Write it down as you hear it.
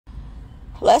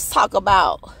let's talk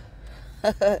about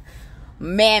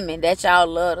mammon that y'all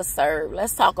love to serve.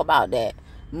 Let's talk about that.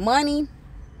 Money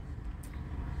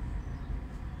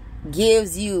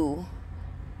gives you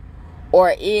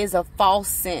or is a false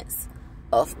sense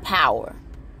of power.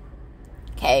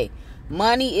 Okay?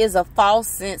 Money is a false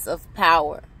sense of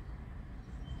power.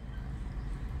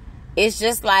 It's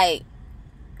just like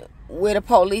with a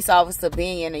police officer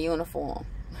being in a uniform.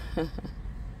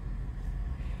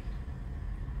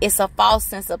 It's a false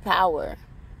sense of power.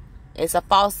 It's a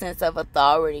false sense of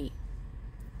authority.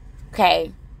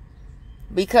 Okay?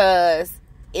 Because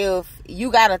if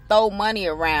you got to throw money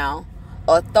around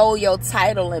or throw your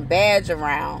title and badge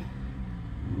around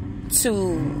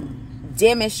to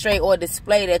demonstrate or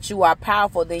display that you are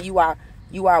powerful, then you are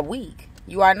weak.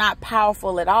 You are not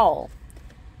powerful at all.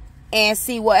 And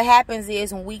see, what happens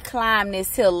is when we climb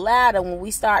this hill ladder, when we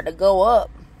start to go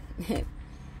up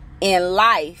in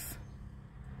life,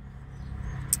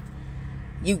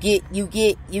 you get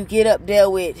up there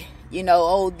with,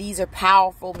 oh, these are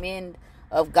powerful men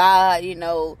of God,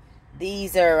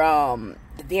 these are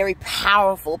very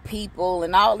powerful people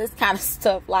and all this kind of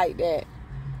stuff like that,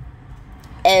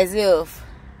 as if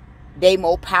they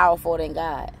more powerful than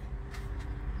God.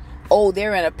 Oh,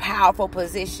 they're in a powerful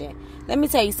position. Let me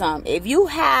tell you something. If you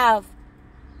have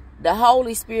the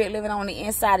Holy Spirit living on the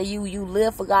inside of you, you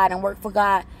live for God and work for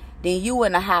God, then you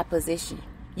in a high position.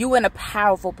 You in a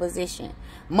powerful position.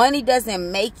 Money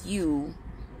doesn't make you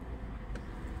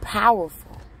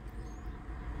powerful.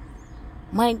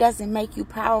 Money doesn't make you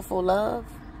powerful, love.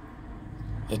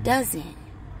 It doesn't.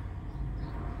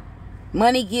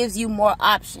 Money gives you more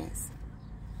options.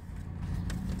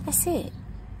 That's it.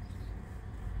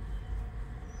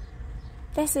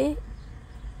 That's it.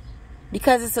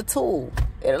 Because it's a tool.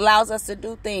 It allows us to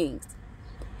do things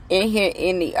in here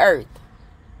in the earth.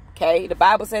 Okay? The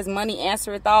Bible says money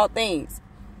answereth all things.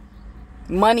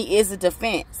 Money is a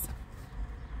defense.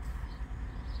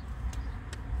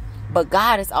 But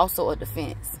God is also a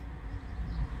defense.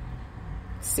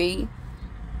 See?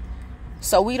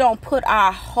 So we don't put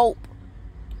our hope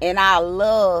and our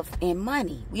love in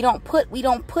money. We don't put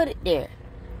it there.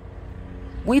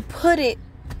 We put it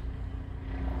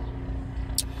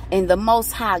in the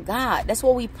Most High God. That's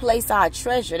where we place our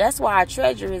treasure. That's where our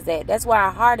treasure is at. That's where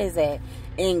our heart is at.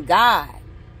 In God.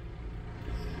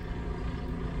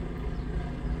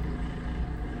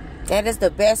 That is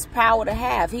the best power to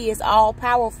have. He is all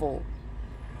powerful.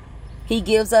 He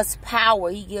gives us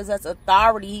power. He gives us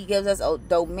authority. He gives us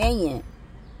dominion.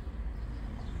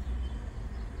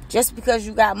 Just because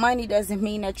you got money doesn't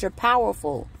mean that you're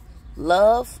powerful.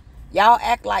 Love, y'all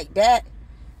act like that.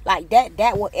 Like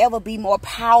that will ever be more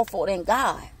powerful than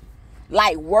God.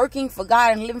 Like working for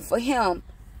God and living for Him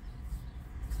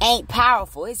ain't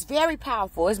powerful. It's very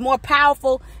powerful. It's more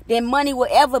powerful than money will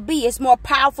ever be. It's more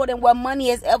powerful than what money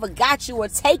has ever got you or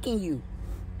taken you.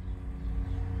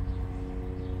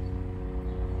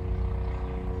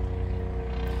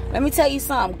 Let me tell you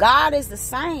something. God is the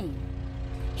same.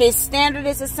 His standard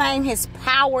is the same. His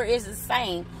power is the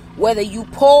same. Whether you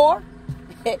poor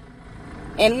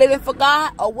and living for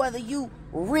God, or whether you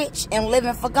rich and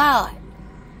living for God.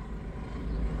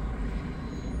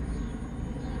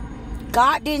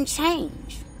 God didn't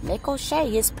change. Ricochet.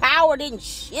 His power didn't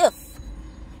shift.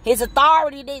 His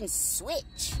authority didn't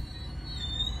switch.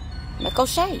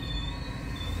 Ricochet.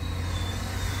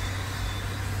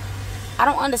 I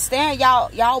don't understand. Y'all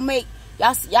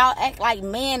act like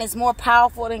man is more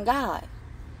powerful than God.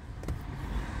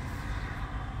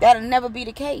 That'll never be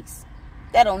the case.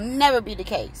 That'll never be the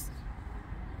case.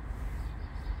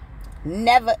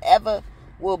 Never ever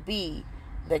will be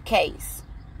the case.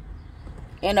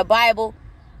 In the Bible,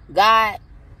 God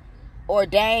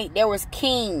ordained, there was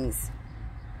kings.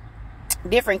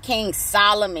 Different kings.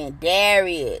 Solomon,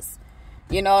 Darius.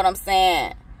 You know what I'm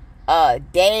saying?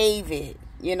 David.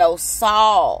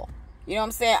 Saul. You know what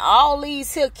I'm saying? All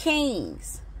these here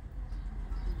kings.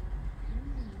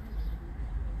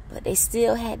 But they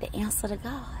still had to answer to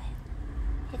God.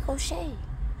 Ricochet.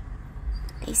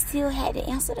 They still had to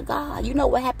answer to God. You know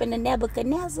what happened to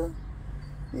Nebuchadnezzar?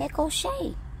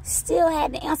 Ricochet. Still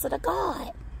had to answer to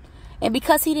God. And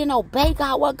because he didn't obey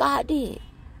God, what God did?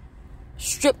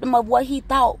 Stripped him of what he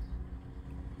thought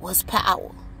was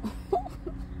power.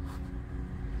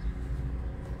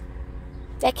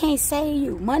 That can't save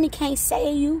you. Money can't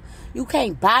save you. You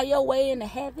can't buy your way into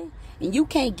heaven. And you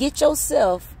can't get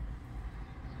yourself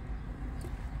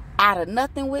out of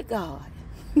nothing with God.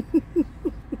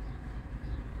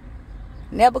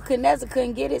 Nebuchadnezzar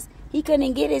couldn't get his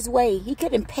way. He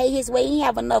couldn't pay his way. He didn't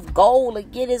have enough gold to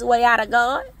get his way out of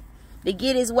God. To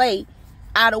get his way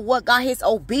out of what God, his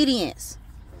obedience.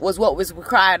 was what was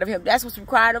required of him. That's what's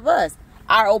required of us.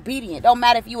 Our obedience. Don't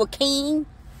matter if you a king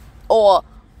or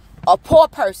a poor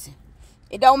person.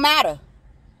 It don't matter.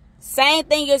 Same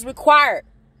thing is required.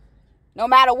 No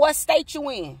matter what state you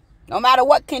in. No matter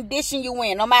what condition you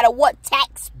in. No matter what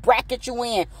tax bracket you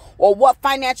in. Or what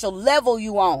financial level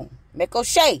you on.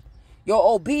 Mekoshe,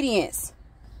 your obedience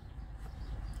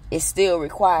is still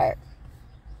required.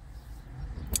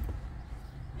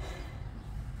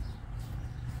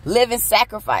 Living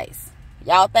sacrifice.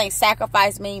 Y'all think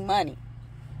sacrifice mean money.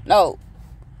 No.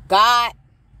 God,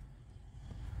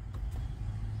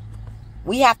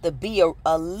 we have to be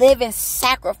a living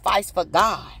sacrifice for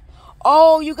God.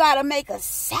 Oh, you got to make a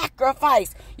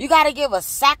sacrifice. You got to give a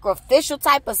sacrificial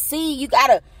type of seed. You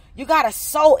got to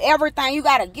sow everything. You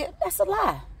got to give. That's a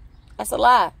lie. That's a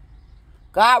lie.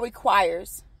 God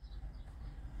requires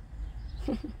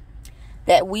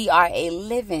that we are a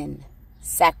living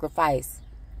sacrifice,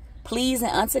 pleasing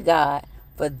unto God,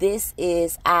 for this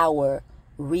is our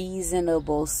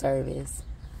reasonable service.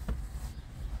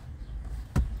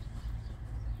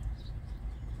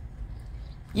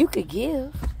 You could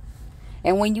give,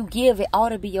 and when you give, it ought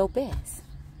to be your best,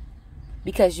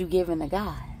 because you're giving to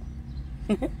God.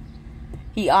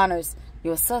 He honors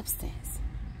your substance.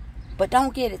 But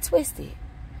don't get it twisted.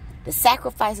 The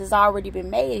sacrifice has already been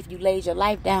made if you laid your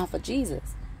life down for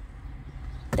Jesus.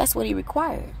 That's what he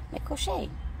required. Mekoshe.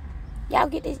 Y'all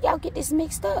get this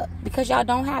mixed up because y'all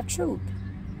don't have truth.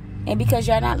 And because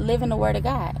y'all not living the word of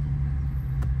God.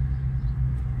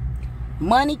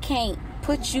 Money can't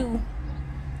put you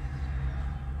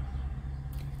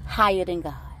higher than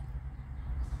God.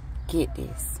 Get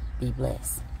this. Be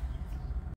blessed.